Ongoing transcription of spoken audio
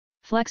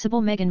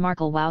Flexible Meghan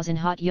Markle wows in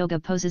hot yoga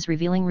poses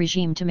revealing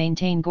regime to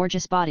maintain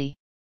gorgeous body.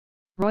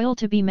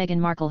 Royal-to-be Meghan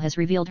Markle has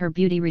revealed her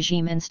beauty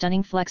regime and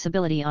stunning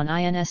flexibility on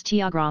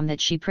Instagram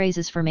that she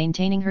praises for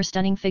maintaining her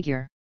stunning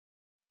figure.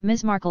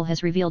 Ms. Markle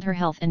has revealed her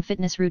health and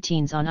fitness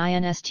routines on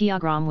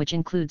Instagram, which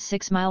includes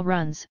 6-mile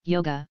runs,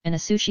 yoga, and a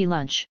sushi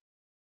lunch.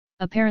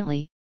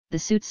 Apparently, the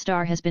Suits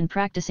star has been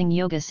practicing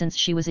yoga since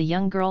she was a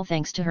young girl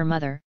thanks to her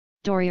mother,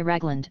 Doria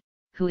Ragland,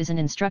 who is an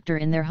instructor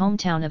in their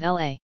hometown of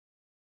LA.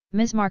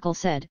 Ms. Markle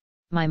said,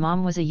 "My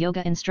mom was a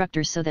yoga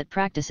instructor, so that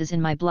practice is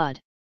in my blood.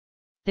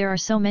 There are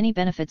so many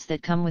benefits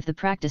that come with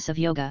the practice of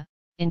yoga: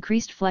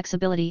 increased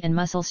flexibility and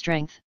muscle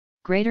strength,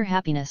 greater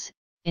happiness,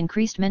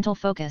 increased mental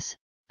focus,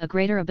 a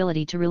greater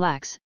ability to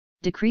relax,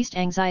 decreased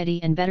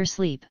anxiety and better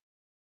sleep."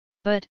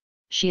 But,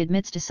 she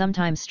admits to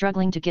sometimes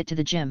struggling to get to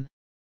the gym.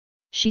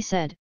 She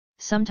said,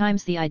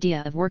 "Sometimes the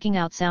idea of working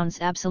out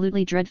sounds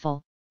absolutely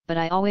dreadful, but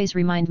I always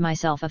remind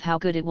myself of how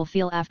good it will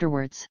feel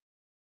afterwards.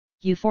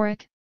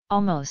 Euphoric,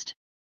 almost."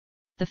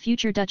 The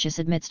future Duchess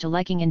admits to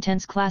liking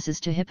intense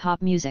classes to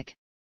hip-hop music.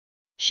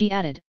 She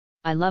added,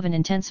 "I love an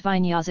intense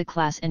vinyasa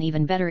class, and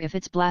even better if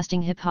it's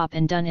blasting hip-hop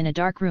and done in a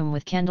dark room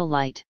with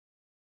candlelight.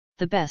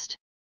 The best.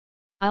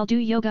 I'll do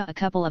yoga a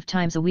couple of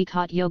times a week,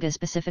 hot yoga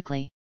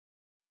specifically."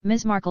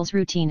 Ms. Markle's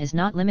routine is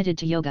not limited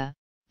to yoga,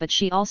 but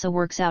she also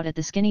works out at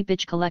the Skinny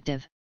Bitch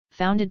Collective,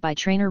 founded by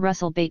trainer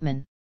Russell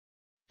Bateman.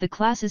 The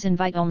class is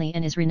invite-only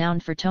and is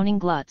renowned for toning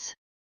glutes.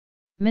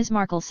 Ms.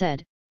 Markle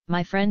said,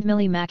 "My friend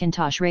Millie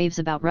McIntosh raves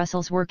about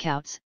Russell's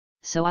workouts,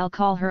 so I'll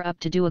call her up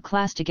to do a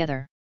class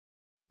together.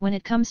 When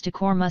it comes to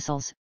core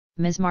muscles,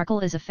 Ms. Markle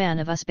is a fan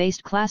of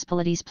US-based class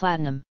Pilates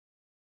Platinum.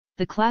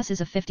 The class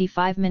is a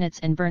 55 minutes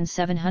and burns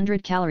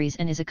 700 calories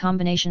and is a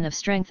combination of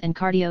strength and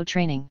cardio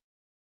training.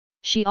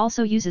 She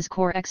also uses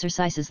core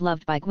exercises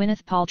loved by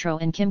Gwyneth Paltrow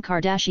and Kim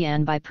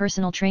Kardashian by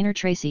personal trainer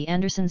Tracy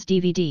Anderson's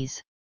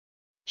DVDs.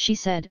 She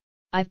said,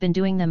 "I've been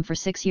doing them for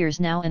 6 years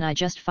now and I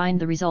just find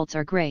the results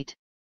are great.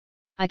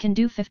 I can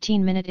do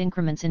 15-minute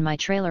increments in my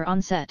trailer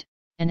on set,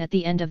 and at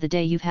the end of the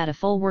day you've had a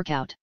full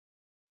workout."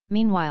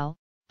 Meanwhile,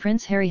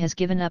 Prince Harry has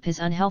given up his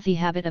unhealthy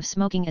habit of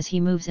smoking as he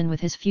moves in with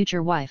his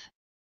future wife.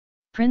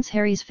 Prince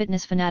Harry's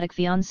fitness fanatic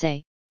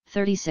fiancée,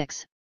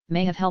 36,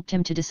 may have helped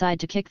him to decide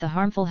to kick the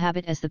harmful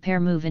habit as the pair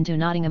move into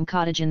Nottingham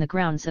Cottage in the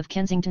grounds of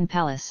Kensington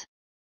Palace.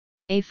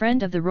 A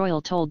friend of the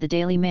royal told the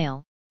Daily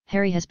Mail,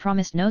 "Harry has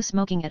promised no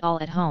smoking at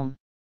all at home.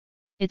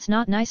 It's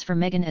not nice for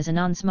Meghan as a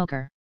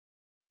non-smoker.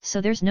 So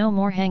there's no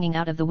more hanging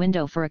out of the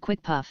window for a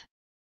quick puff."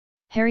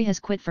 Harry has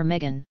quit for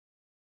Meghan.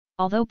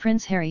 Although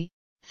Prince Harry,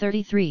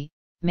 33,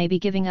 may be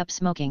giving up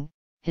smoking,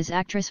 his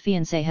actress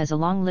fiancée has a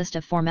long list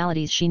of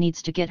formalities she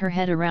needs to get her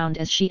head around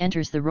as she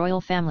enters the royal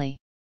family.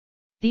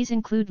 These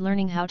include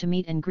learning how to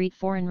meet and greet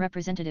foreign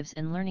representatives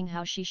and learning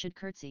how she should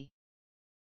curtsy.